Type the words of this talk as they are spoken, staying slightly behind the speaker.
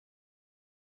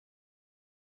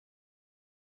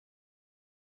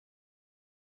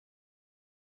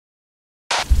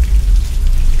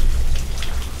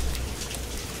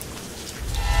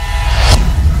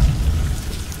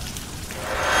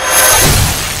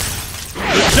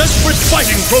favorite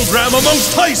fighting program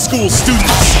amongst high school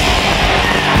students.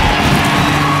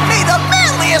 May the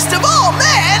manliest of all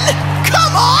men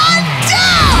come on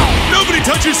down! Nobody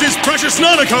touches his precious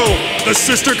Nanako, the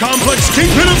sister complex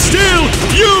kingpin of steel,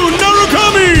 Yu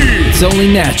Narukami! It's only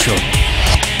natural.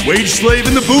 Wage slave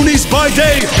in the boonies by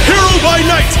day, hero by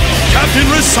night, Captain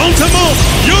Resentiment,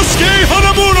 Yosuke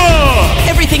Hanamura!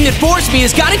 Everything that bores me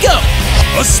has gotta go!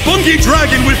 A spunky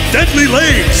dragon with deadly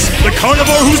legs, the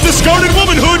carnivore who's discarded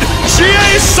womanhood,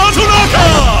 Chie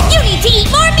Satonaka! You need to eat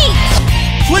more meat!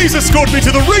 Please escort me to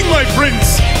the ring, my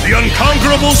prince! The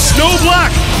unconquerable Snow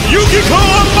Black, Yukiko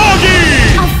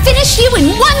Amagi! I'll finish you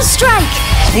in one strike!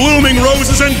 Blooming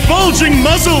roses and bulging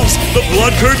muzzles, the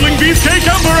blood-curdling beefcake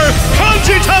emperor,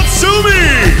 Kanji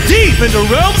Tatsumi! Deep into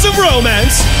realms of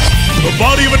romance, the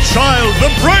body of a child, the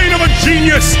brain of a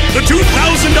genius, the 2000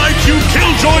 IQ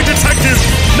killjoy detective,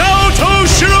 Naoto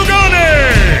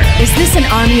Shirogane! Is this an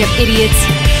army of idiots?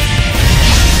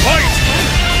 Fight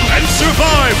and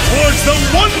survive towards the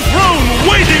one throne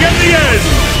waiting at the end!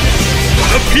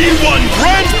 The P1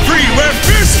 Grand Prix, where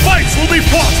fierce fights will be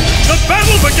fought,